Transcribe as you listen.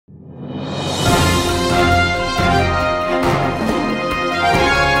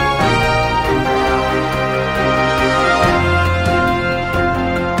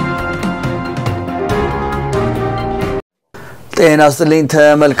ጤና ይስጥልኝ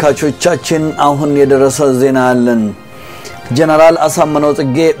ተመልካቾቻችን አሁን የደረሰ ዜና አለን ጀነራል አሳምነው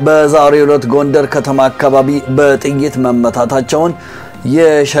ጽጌ በዛሬው ዕለት ጎንደር ከተማ አካባቢ በጥይት መመታታቸውን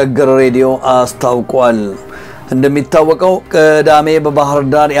የሸገር ሬዲዮ አስታውቋል እንደሚታወቀው ቅዳሜ በባህር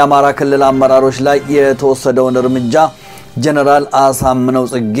ዳር የአማራ ክልል አመራሮች ላይ የተወሰደውን እርምጃ ጀነራል አሳምነው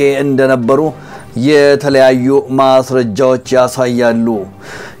ጽጌ እንደነበሩ የተለያዩ ማስረጃዎች ያሳያሉ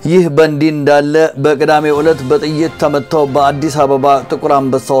ይህ በእንዲህ እንዳለ በቅዳሜው ዕለት በጥይት ተመተው በአዲስ አበባ ጥቁር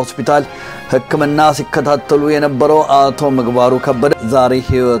አንበሳ ሆስፒታል ህክምና ሲከታተሉ የነበረው አቶ ምግባሩ ከበደ ዛሬ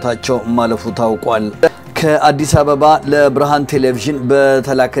ህይወታቸው ማለፉ ታውቋል ከአዲስ አበባ ለብርሃን ቴሌቪዥን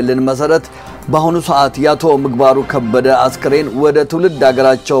በተላከልን መሰረት በአሁኑ ሰዓት ያቶ ምግባሩ ከበደ አስክሬን ወደ ትውልድ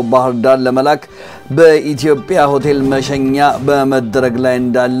ሀገራቸው ባህር ዳር ለመላክ በኢትዮጵያ ሆቴል መሸኛ በመደረግ ላይ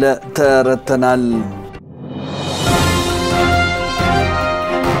እንዳለ ተረተናል